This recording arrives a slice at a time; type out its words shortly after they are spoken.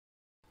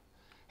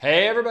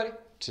Hey everybody!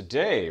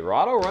 Today,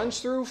 Rahdo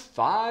runs through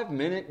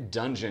 5-Minute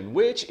Dungeon,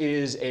 which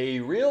is a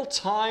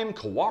real-time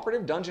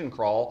cooperative dungeon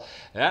crawl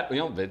that,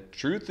 the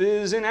truth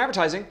is in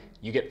advertising.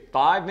 You get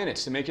 5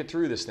 minutes to make it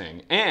through this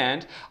thing.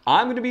 And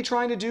I'm going to be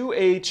trying to do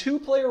a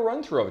 2-player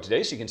run-through of it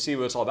today so you can see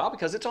what it's all about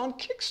because it's on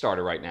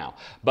Kickstarter right now.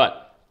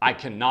 But I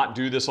cannot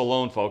do this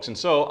alone, folks, and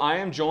so I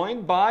am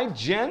joined by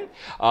Jen.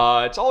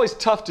 It's always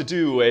tough to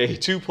do a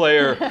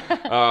 2-player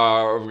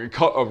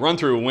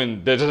run-through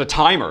when there's a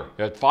timer,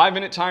 a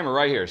 5-minute timer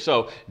right here.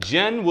 So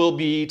Jen will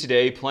be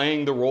today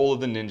playing the role of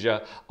the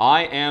ninja.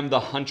 I am the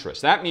huntress.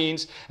 That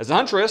means as the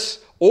huntress,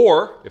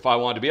 or if I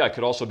wanted to be, I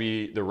could also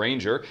be the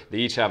ranger. They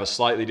each have a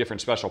slightly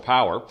different special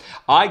power.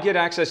 I get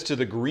access to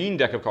the green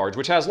deck of cards,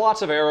 which has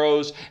lots of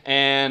arrows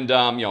and,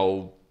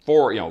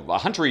 for,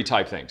 huntery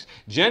type things.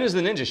 Jen is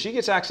the ninja. She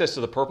gets access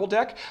to the purple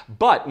deck,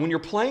 but when you're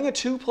playing a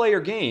 2-player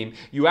game,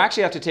 you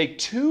actually have to take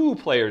 2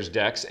 players'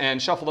 decks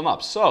and shuffle them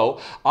up. So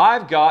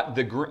I've got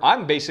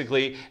I'm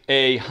basically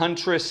a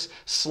huntress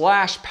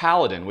 /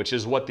 paladin, which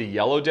is what the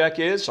yellow deck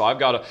is. So I've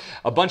got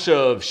a bunch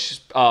of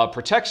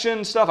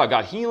protection stuff. I've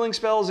got healing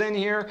spells in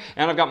here,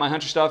 and I've got my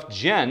hunter stuff.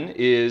 Jen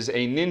is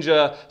a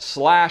ninja /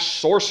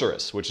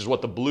 sorceress, which is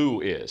what the blue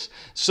is.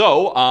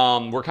 So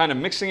we're kind of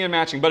mixing and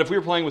matching, but if we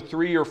were playing with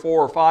 3 or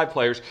 4 or 5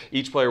 players,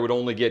 each player would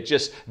only get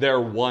just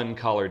their 1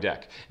 color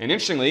deck. And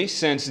interestingly,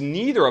 since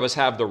neither of us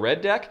have the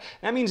red deck,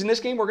 that means in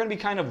this game we're going to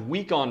be kind of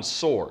weak on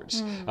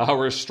swords.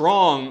 We're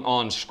strong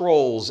on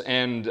scrolls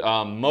and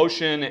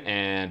motion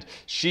and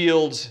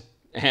shields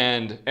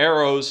and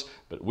arrows,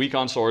 but weak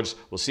on swords.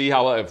 We'll see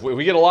how, if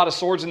we get a lot of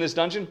swords in this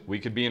dungeon, we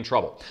could be in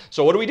trouble.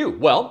 So what do?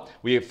 Well,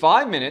 we have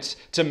 5 minutes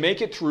to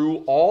make it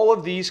through all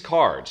of these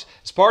cards.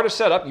 As part of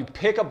setup, you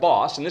pick a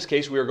boss. In this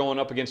case, we are going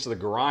up against the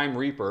Grime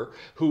Reaper,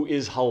 who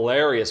is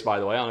hilarious, by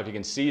the way. I don't know if you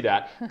can see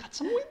that. Got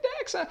some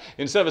Windex.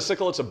 Instead of a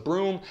sickle, it's a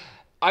broom.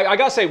 I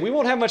gotta say, we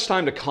won't have much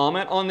time to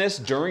comment on this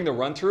during the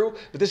run-through,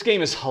 but this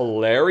game is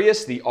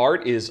hilarious. The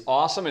art is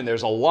awesome, and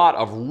there's a lot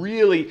of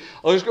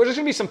there's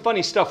gonna be some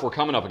funny stuff we're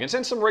coming up against,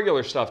 and some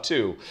regular stuff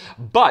too.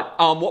 But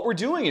what we're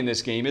doing in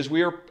this game is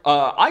we are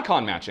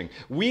icon matching.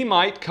 We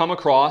might come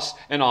across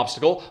an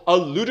obstacle, a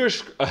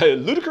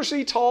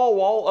ludicrously tall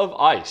wall of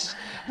ice,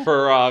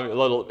 for a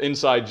little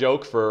inside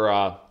joke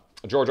for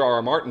George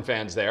R.R. Martin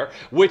fans there,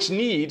 which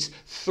needs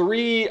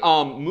 3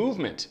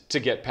 movement to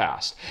get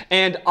past.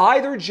 And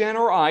either Jen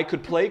or I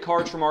could play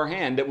cards from our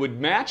hand that would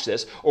match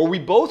this, or we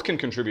both can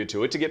contribute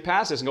to it to get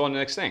past this and go on to the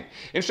next thing.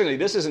 Interestingly,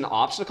 this is an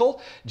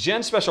obstacle.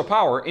 Jen's special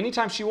power,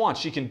 anytime she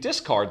wants, she can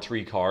discard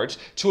 3 cards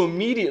to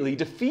immediately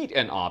defeat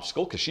an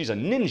obstacle, because she's a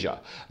ninja.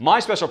 My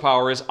special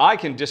power is I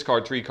can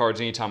discard 3 cards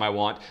anytime I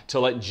want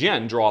to let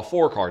Jen draw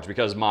 4 cards,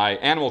 because my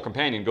animal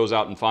companion goes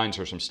out and finds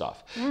her some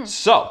stuff.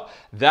 So,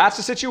 that's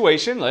the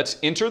situation. Let's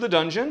enter the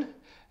dungeon,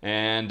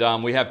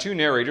 and we have 2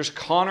 narrators.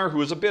 Connor,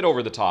 who is a bit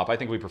over the top. I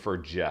think we prefer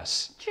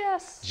Jess.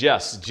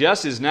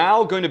 Jess is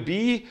now going to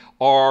be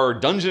our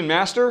dungeon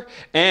master,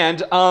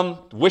 and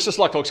wish us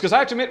luck, folks, because I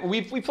have to admit,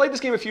 we've played this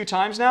game a few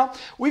times now.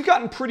 We've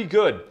gotten pretty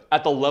good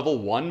at the level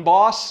 1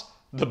 boss,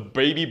 the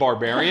baby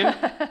barbarian,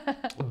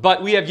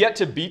 but we have yet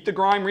to beat the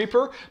Grime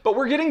Reaper, but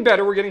we're getting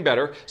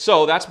better,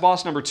 So that's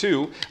boss number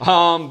 2.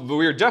 But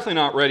we're definitely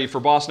not ready for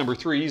boss number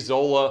 3,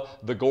 Zola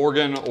the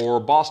Gorgon, or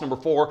boss number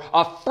 4,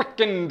 a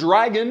frickin'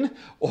 dragon,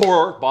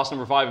 or boss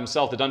number 5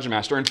 himself, the Dungeon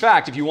Master. In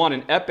fact, if you want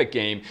an epic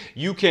game,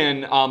 you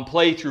can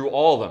play through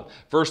all of them.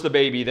 First the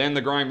baby, then the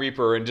Grime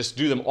Reaper, and just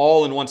do them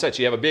all in one set. So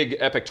you have a big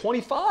epic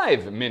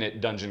 25-minute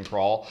dungeon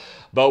crawl,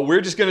 but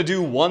we're just gonna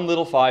do one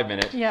little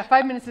 5-minute. Yeah,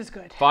 5 minutes is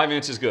good. 5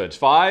 minutes is good.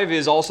 5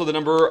 is also the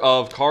number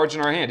of cards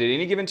in our hand. At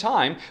any given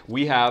time,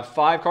 we have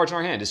 5 cards in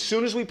our hand. As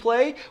soon as we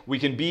play, we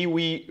can be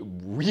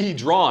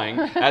redrawing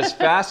as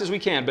fast as we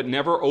can, but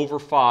never over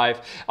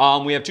 5.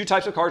 We have 2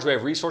 types of cards. We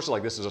have resources,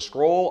 like this is a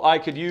scroll I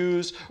could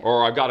use,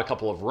 or I've got a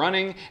couple of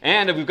running.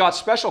 And if we've got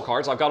special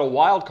cards, I've got a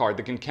wild card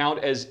that can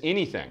count as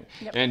anything.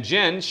 And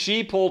Jen,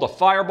 she pulled a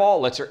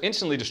fireball, lets her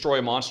instantly destroy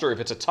a monster if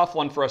it's a tough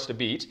one for us to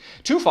beat.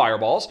 2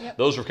 fireballs.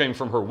 Those came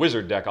from her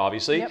wizard deck,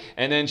 obviously.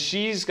 And then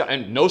she's got,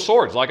 and no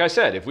swords, like I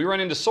said. If we run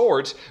into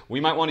swords,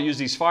 we might want to use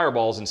these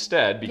fireballs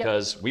instead,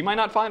 because we might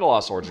not find a lot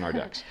of swords in our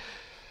decks.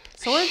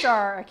 Swords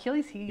are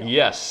Achilles' heel.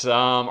 Yes.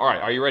 All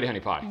right. Are you ready, honey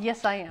pie?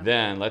 Yes, I am.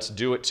 Then let's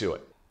do it to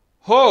it.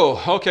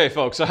 Oh, okay,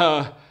 folks.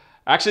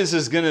 Actually, this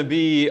is going to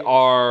be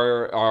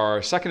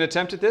our second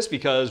attempt at this,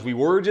 because we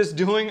were just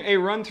doing a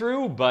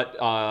run-through, but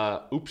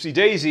oopsie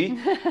daisy,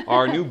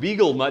 our new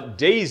beagle mutt,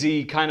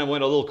 Daisy, kind of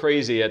went a little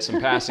crazy at some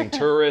passing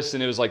tourists,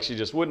 and it was like she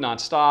just would not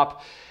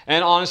stop.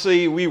 And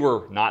honestly, we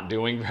were not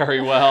doing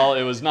very well.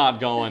 It was not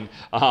going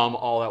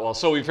all that well.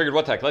 So we figured,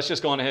 what the heck, let's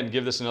just go on ahead and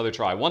give this another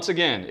try. Once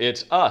again,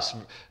 it's us,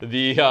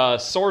 the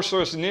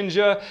Sorceress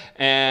Ninja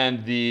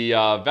and the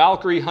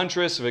Valkyrie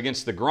Huntress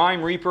against the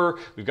Grime Reaper.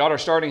 We've got our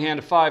starting hand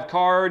of 5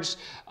 cards.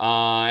 So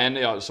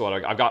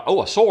I've got,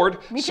 a sword.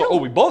 Me too. So,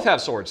 we both have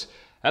swords.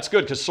 That's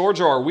good because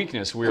swords are our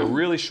weakness. We're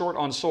really short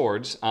on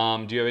swords.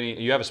 Do you have any?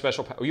 You have a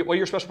special? What are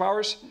your special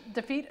powers?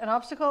 Defeat an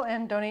obstacle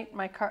and donate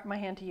my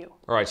hand to you.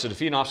 All right, so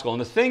defeat an obstacle. And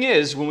the thing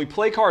is, when we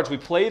play cards, we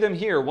play them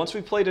here. Once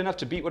we've played enough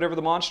to beat whatever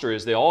the monster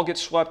is, they all get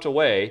swept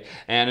away,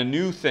 and a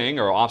new thing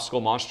or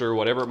obstacle, monster,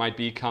 whatever it might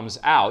be, comes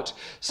out.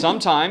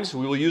 Sometimes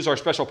we will use our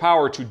special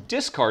power to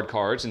discard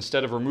cards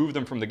instead of remove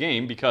them from the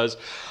game because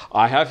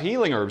I have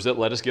healing herbs that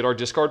let us get our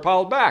discard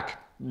pile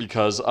back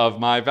because of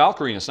my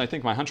Valkyriness, and I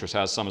think my Huntress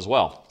has some as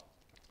well.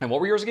 And what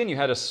were yours again? You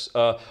had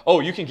a, oh,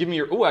 you can give me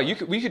your, oh,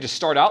 we could just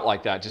start out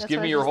like that. Just give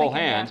me your whole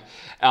hand.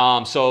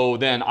 So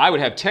then I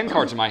would have 10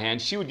 cards in my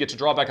hand. She would get to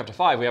draw back up to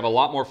 5. We have a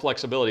lot more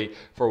flexibility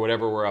for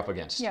whatever we're up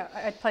against. Yeah,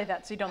 I'd play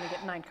that so you'd only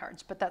get 9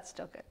 cards, but that's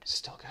still good.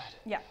 Still good.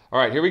 Yeah. All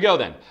right, here we go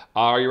then.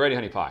 Are you ready,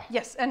 Honey Pie?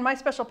 Yes, and my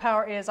special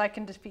power is I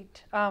can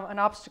defeat an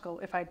obstacle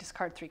if I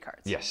discard 3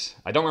 cards. Yes.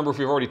 I don't remember if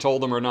we've already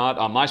told them or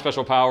not. My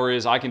special power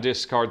is I can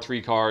discard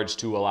 3 cards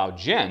to allow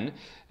Jen.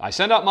 I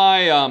send out my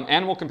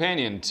animal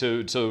companion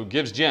to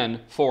gives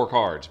Jen 4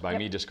 cards by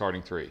me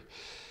discarding 3.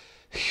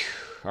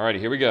 All righty,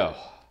 here we go.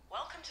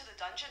 Welcome to the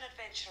dungeon,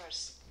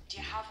 adventurers. Do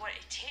you have what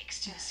it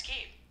takes to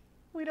escape?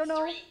 We don't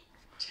know. 3,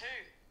 2,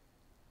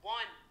 1,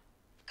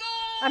 go!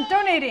 I'm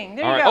donating.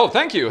 There All you right. go. Oh,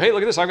 thank you. Hey,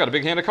 look at this. I've got a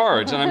big hand of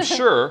cards, and I'm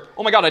sure.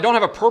 Oh my God, I don't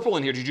have a purple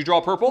in here. Did you draw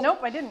purple? Nope,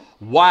 I didn't.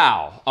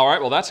 Wow. All right.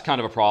 Well, that's kind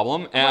of a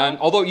problem. And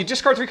although you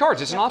discard 3 cards,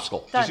 it's an obstacle.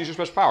 Done. Just use your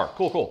special power.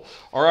 Cool, cool.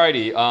 All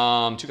righty. 2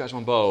 guys,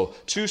 1 bow.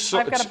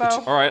 I've got a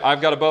bow. All right. I've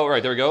got a bow. All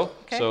right. There we go.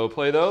 Okay. So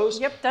play those.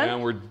 Yep. Done.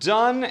 And we're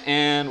done.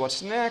 And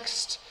what's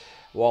next?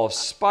 Wall of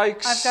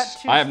spikes. I've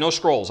got 2. I have no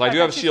scrolls. I do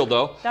have a shield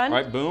though. Done. All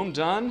right. Boom.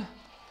 Done.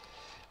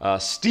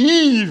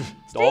 Steve.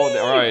 All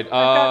right. I've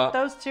got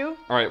those 2.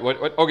 All right.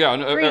 What? Oh yeah.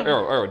 Green.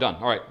 Arrow. Done.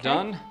 All right.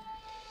 Done.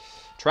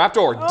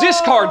 Trapdoor.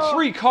 Discard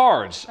 3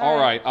 cards. All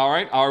right.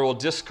 I will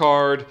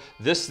discard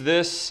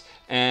this,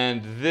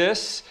 and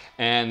this.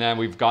 And then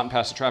we've gotten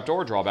past the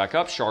trapdoor. Draw back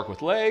up. Shark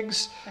with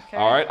legs. Okay.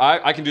 All right.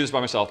 I can do this by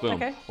myself. Boom.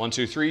 Okay. 1,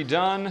 2, 3.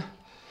 Done.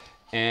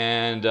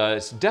 And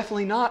it's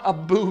definitely not a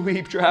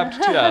booby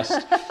trapped chest.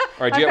 All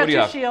right. What do you have? I've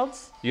got 2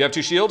 shields. You have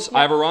 2 shields. Yep.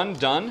 I have a run.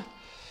 Done.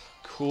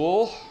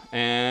 Cool.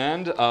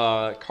 And the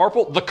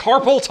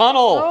carpal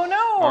tunnel. Oh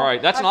no! All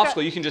right. That's an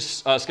obstacle. You can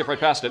just skip right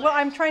past it. Well,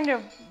 I'm trying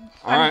to.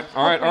 All right.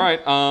 So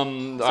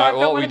I've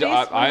got one of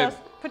these.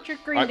 Put your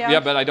green down. Yeah,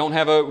 but I don't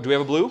have a. Do we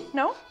have a blue?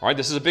 No. All right.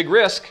 This is a big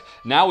risk.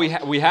 Now we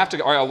have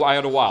to. All right. I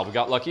had a wild. We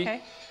got lucky.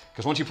 Okay.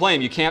 Because once you play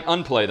them, you can't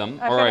unplay them.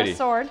 I've got a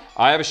sword.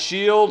 I have a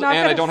shield, No,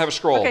 and I don't have a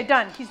scroll. Okay,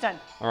 done. He's done.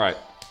 All right.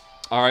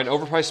 All right,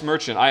 overpriced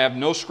merchant. I have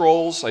no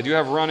scrolls. I do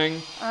have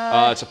running.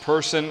 It's a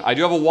person. I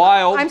do have a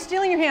wild. I'm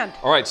stealing your hand.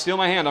 All right, steal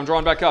my hand. I'm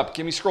drawing back up.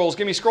 Give me scrolls.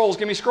 Give me scrolls.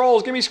 Give me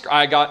scrolls. Give me.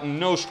 I got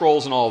no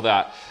scrolls and all of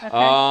that.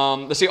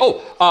 Okay. Let's see.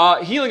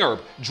 Oh, healing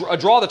herb.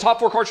 Draw the top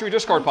 4 cards from your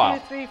discard 1, pile,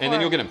 2, 3, 4. and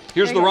then you'll get them.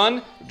 Here's There the you go.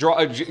 run.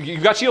 Draw.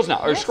 You got shields now.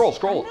 Or Yes,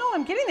 scroll. No,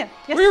 I'm getting them.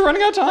 Yes. You're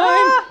running out of time.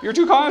 Ah! You're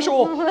too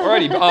casual.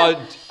 Alrighty.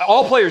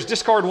 All players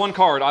discard 1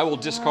 card. I will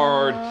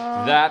discard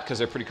that because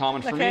they're pretty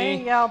common for Okay,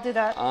 me. yeah, I'll do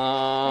that.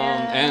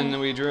 And then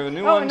we drew a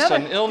new Oh, one. another.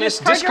 Sudden illness.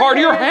 Discard Discard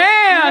your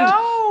hand.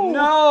 No.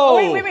 No.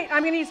 Oh, wait.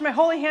 I'm going to use my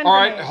holy hand All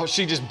grenade. right. Oh,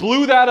 she just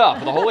blew that up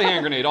with a holy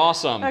hand grenade.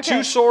 Awesome. Okay.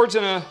 2 swords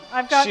and a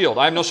I've got shield.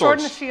 I have no a sword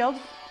swords. and a shield.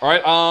 All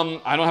right.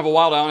 I don't have a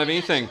wild. I don't have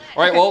anything.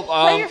 All right. Well.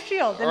 Play your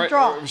shield and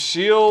draw.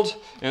 Shield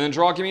and then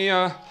draw. Give me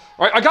a.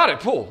 All right, I got it.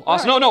 Cool.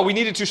 Awesome. Right. No, we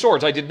needed 2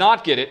 swords. I did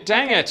not get it.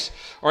 Dang it.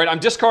 All right, I'm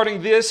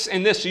discarding this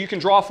and this so you can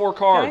draw 4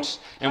 cards.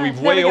 Okay. And All right,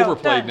 we've there way we go.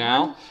 overplayed Done.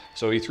 now. 1,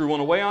 So he threw 1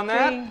 away on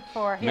that. 3,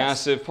 4. Yes.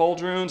 Massive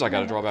pauldrons. I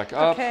got to draw back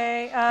up.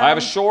 Okay. I have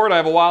a sword. I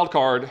have a wild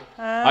card.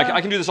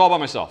 I can do this all by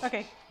myself.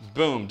 Okay.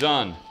 Boom.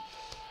 Done.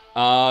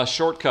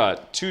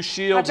 Shortcut. 2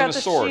 shields I've and got a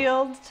the sword.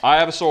 shield. I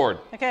have a sword.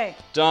 Okay.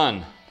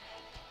 Done.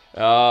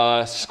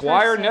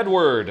 Squire Person.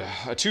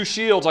 Nedward. 2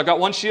 shields. I've got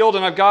 1 shield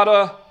and I've got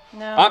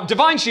a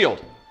divine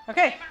shield.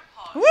 Okay.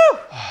 Woo!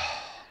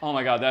 Oh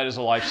my God, that is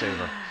a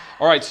lifesaver.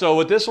 All right, so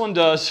what this one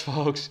does,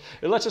 folks,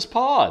 it lets us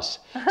pause.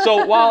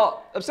 So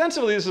while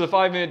ostensibly this is a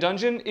 5-minute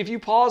dungeon, if you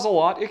pause a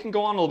lot, it can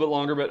go on a little bit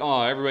longer, but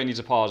everybody needs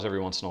a pause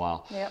every once in a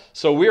while. Yep.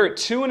 So we're at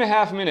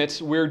 2.5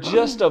 minutes. We're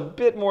just a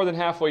bit more than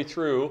halfway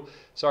through.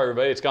 Sorry,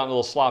 everybody, it's gotten a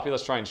little sloppy.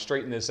 Let's try and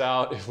straighten this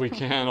out if we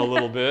can a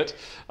little bit.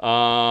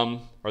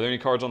 Are there any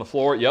cards on the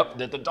floor? Yep,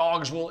 that the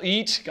dogs will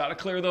eat. Got to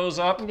clear those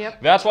up.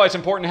 Yep. That's why it's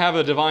important to have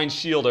a divine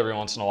shield every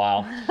once in a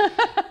while.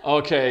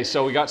 Okay,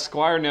 so we got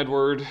Squire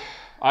Nedward.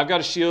 I've got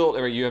a shield.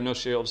 You have no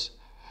shields.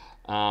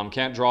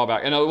 Can't draw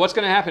back. And what's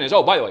going to happen is,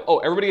 by the way,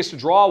 everybody gets to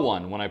draw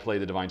 1 when I play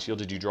the divine shield.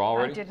 Did you draw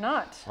already? I did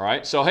not. All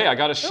right. So hey, I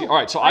got a shield. All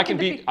right. So I can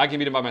beat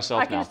him by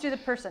myself I can now. just do the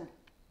person.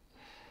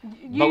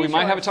 But we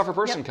might have a tougher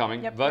person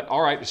coming. Yep, but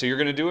all right. So you're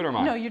going to do it or am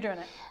I? No, you're doing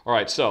it. All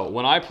right. So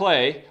when I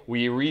play,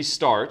 we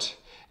restart.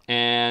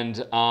 And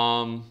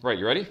right,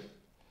 you ready?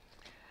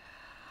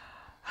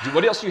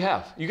 What else do you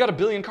have? You got a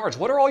billion cards.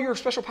 What are all your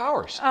special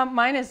powers?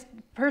 Mine is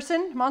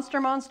person,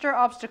 monster,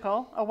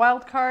 obstacle, a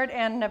wild card,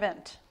 and an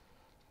event.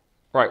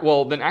 All right.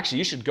 Well, then actually,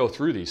 you should go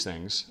through these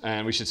things,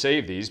 and we should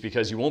save these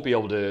because you won't be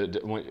able to,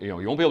 you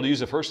won't be able to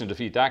use a person to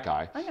defeat that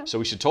guy. I know. So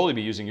we should totally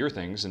be using your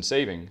things and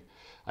saving.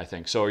 I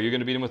think. So are you going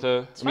to beat him with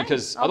a... fine.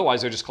 because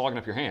otherwise they're just clogging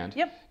up your hand.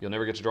 Yep. You'll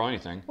never get to draw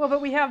anything. Well,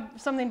 but we have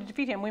something to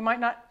defeat him. We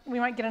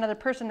might get another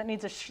person that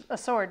needs a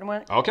sword. And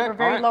Okay. we're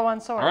very low on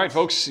swords. All right,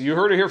 folks, you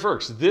heard it here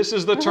first. This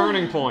is the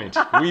turning point.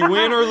 We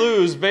win or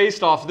lose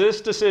based off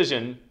this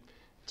decision.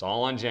 It's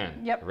all on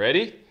Jen. Yep.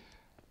 Ready?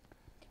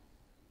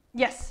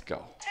 Yes. Go.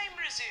 Time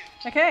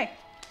resumed. Okay.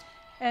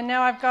 And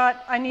now I've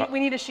got, we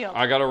need a shield.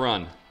 I got to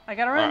run. I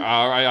got to run.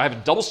 I have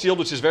a double shield,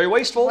 which is very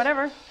wasteful.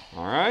 Whatever.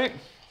 All right.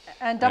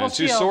 And double and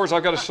two shield. swords.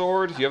 I've got a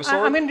sword. You have a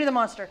sword? I'm going to do the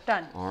monster.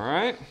 Done. All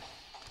right.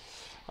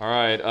 All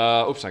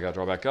right. Oops, I got to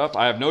draw back up.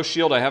 I have no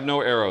shield. I have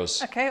no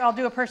arrows. Okay, I'll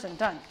do a person.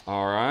 Done.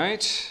 All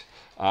right.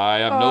 I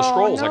have no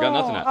scrolls. I got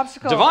nothing.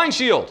 Obstacle. Divine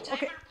shield.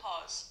 Okay. Timer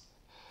pause.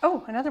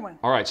 Oh, another one.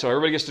 All right, so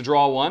everybody gets to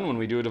draw one when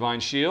we do a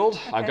divine shield.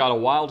 Okay. I've got a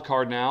wild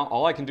card now.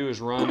 All I can do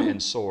is run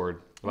and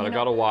sword. But I've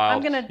got a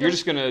wild. You're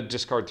just going to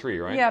discard 3,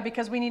 right? Yeah,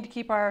 because we need to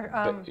keep our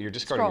But you're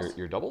discarding scrolls.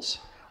 your doubles?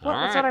 Well,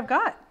 that's what I've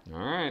got. All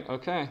right,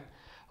 okay.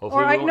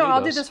 Hopefully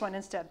I'll do this one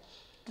instead.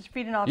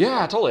 Defeat an obstacle.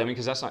 Yeah, totally. I mean,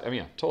 because that's not,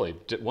 yeah, totally.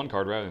 1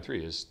 card rather than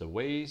 3 is the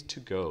way to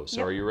go.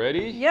 So are you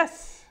ready?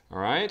 Yes. All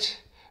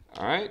right.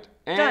 All right.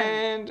 Done.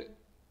 And,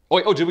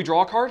 oh, did we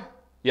draw a card?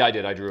 Yeah, I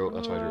did. I drew.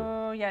 That's what I drew.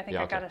 Oh, yeah, I think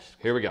I got it.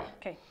 Here we go.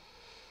 Okay.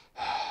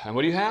 And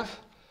what do you have?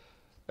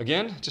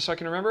 Again, just so I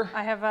can remember?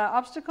 I have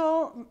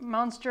obstacle,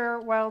 monster,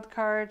 wild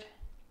card,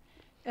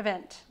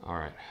 event. All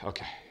right.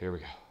 Okay, here we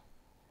go.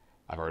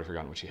 I've already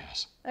forgotten what she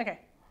has. Okay.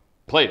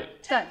 Played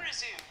it. Done. Time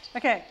resumed.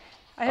 Okay.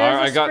 I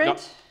have a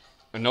sprint.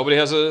 And nobody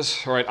has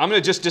this. All right, I'm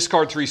going to just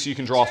discard 3 so you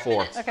can draw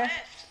 4. Okay.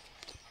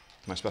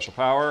 My special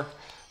power.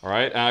 All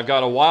right, and I've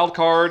got a wild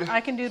card.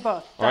 I can do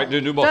both. All right,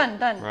 do both.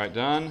 Done. All right,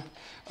 done.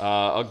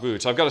 Ugg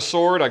boots. I've got a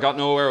sword. I got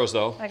no arrows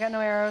though. I got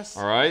no arrows.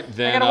 All right,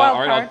 then. I got a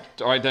wild card.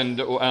 All right, then,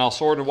 and I'll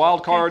sword and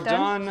wild card.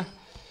 done.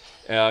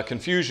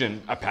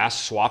 Confusion. I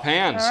pass. Swap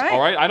hands. All right. All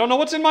right. I don't know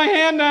what's in my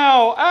hand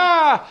now.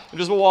 Ah!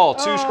 Invisible wall.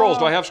 2 scrolls.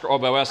 Do I have scrolls? Oh,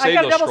 but I save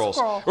got those double scrolls.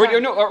 scroll. Or,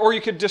 Fine. or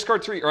you could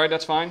discard 3. All right,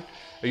 that's fine.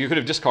 You could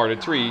have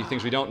discarded 3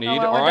 things we don't need.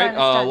 well, All we're right. done. It's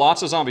done.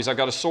 Lots of zombies. I've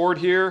got a sword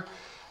here.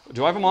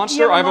 Do I have a monster?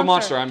 You have a I have a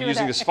monster. monster. I'm Do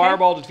using that. this Okay.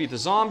 fireball to defeat the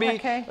zombie.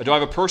 Okay. Do I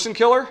have a person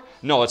killer?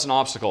 No, it's an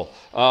obstacle.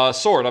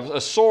 Sword. I have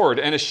a sword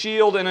and a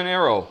shield and an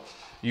arrow.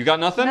 You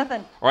got nothing?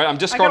 Nothing. All right, I'm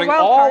discarding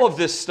wild all cards. of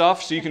this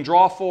stuff so you can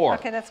draw 4.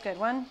 Okay, that's good.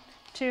 1,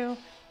 2,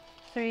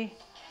 3,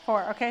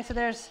 4. Okay, so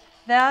there's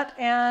that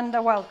and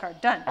a wild card.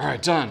 Done. All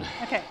right, done.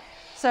 Okay.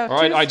 So All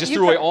right, I just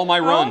threw away all my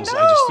runs. Oh, no.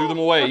 I just threw them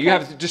away. Okay. You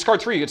have to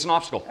discard 3. It's an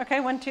obstacle. Okay,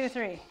 1, 2,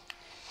 3.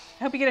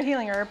 I hope you get a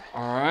healing herb.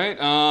 All right,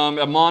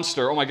 a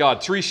monster. Oh my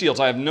God, 3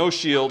 shields. I have no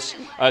shields.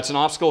 It's an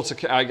obstacle.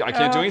 I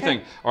can't do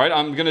anything. All right,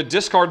 I'm gonna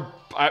discard.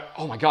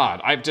 Oh my God,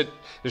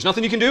 there's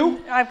nothing you can do.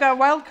 I've got a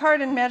wild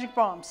card and magic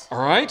bombs.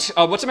 All right,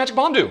 what's a magic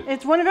bomb do?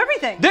 It's one of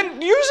everything. Then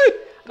use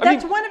it.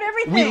 That's one of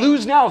everything. We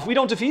lose now if we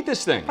don't defeat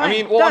this thing. Fine, I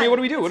mean, done. what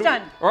do we do? It's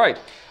done. All right,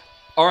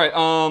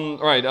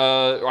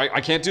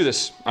 I can't do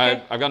this.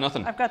 Okay. I've got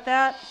nothing. I've got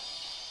that.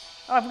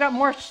 Oh, I've got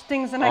more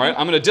things than All I right,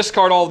 I'm going to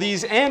discard all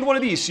these and one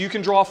of these so you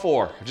can draw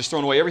 4. I've just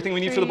thrown away everything we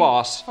need for the 3,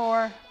 boss.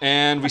 4.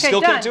 And we Okay, still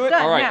can't done, do it?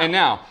 done, All right, now. and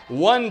now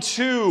 1,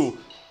 2,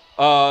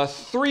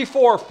 3,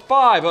 4,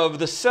 5 of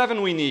the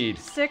 7 we need.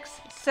 6,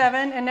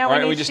 7, and now All right,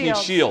 we need we just need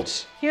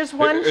shields. Here's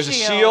 1 There's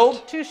shield. a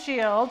shield. 2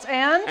 shields,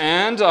 and...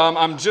 And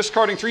I'm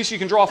discarding 3 so you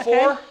can draw 4.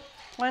 Okay.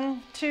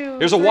 1, 2,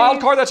 There's a 3,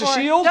 wild card that's a 4.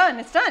 shield? Done,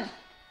 it's done.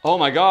 Oh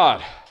my God.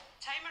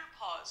 Timer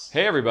pause.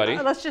 Hey, everybody.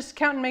 Let's just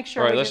count and make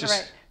sure All right, we let's did it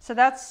just- right. So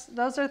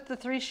those are the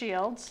 3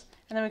 shields.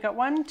 And then we got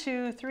 1,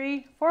 2,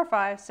 3, 4,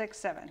 5, 6,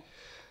 7.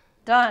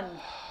 Done.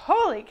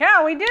 Holy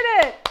cow, we did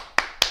it!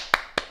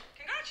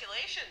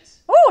 Congratulations.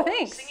 Oh,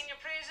 thanks. Singing your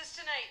praises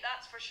tonight,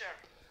 that's for sure.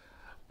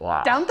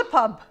 Wow. Down at the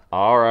pub.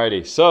 All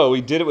righty. So we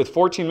did it with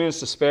 14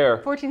 minutes to spare.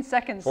 14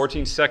 seconds.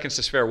 14 seconds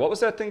to spare. What was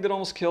that thing that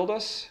almost killed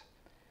us?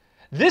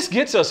 This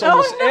gets us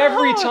almost no.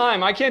 every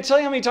time. I can't tell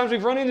you how many times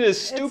we've run into this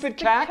It's stupid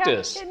the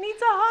cactus. It needs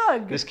a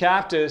hug. This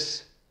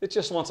cactus, it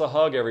just wants a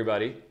hug,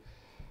 everybody.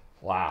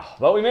 Wow.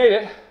 But we made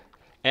it.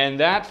 And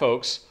that,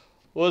 folks,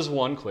 was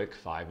one quick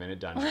 5-minute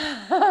dungeon.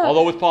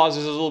 Although with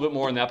pauses, there's a little bit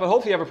more in that. But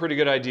hopefully you have a pretty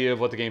good idea of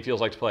what the game feels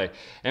like to play.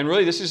 And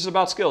really, this is just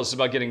about skills. It's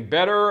about getting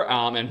better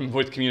and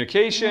with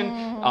communication,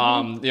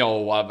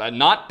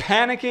 not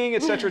panicking,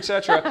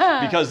 etc.,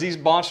 because these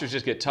monsters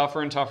just get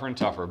tougher and tougher and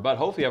tougher. But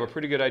hopefully you have a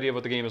pretty good idea of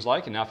what the game is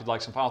like. And now if you'd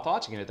like some final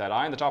thoughts, you can hit that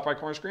eye in the top right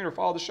corner of the screen or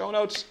follow the show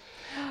notes.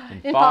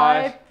 In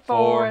 5,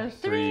 4,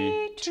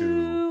 3,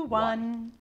 2, 1.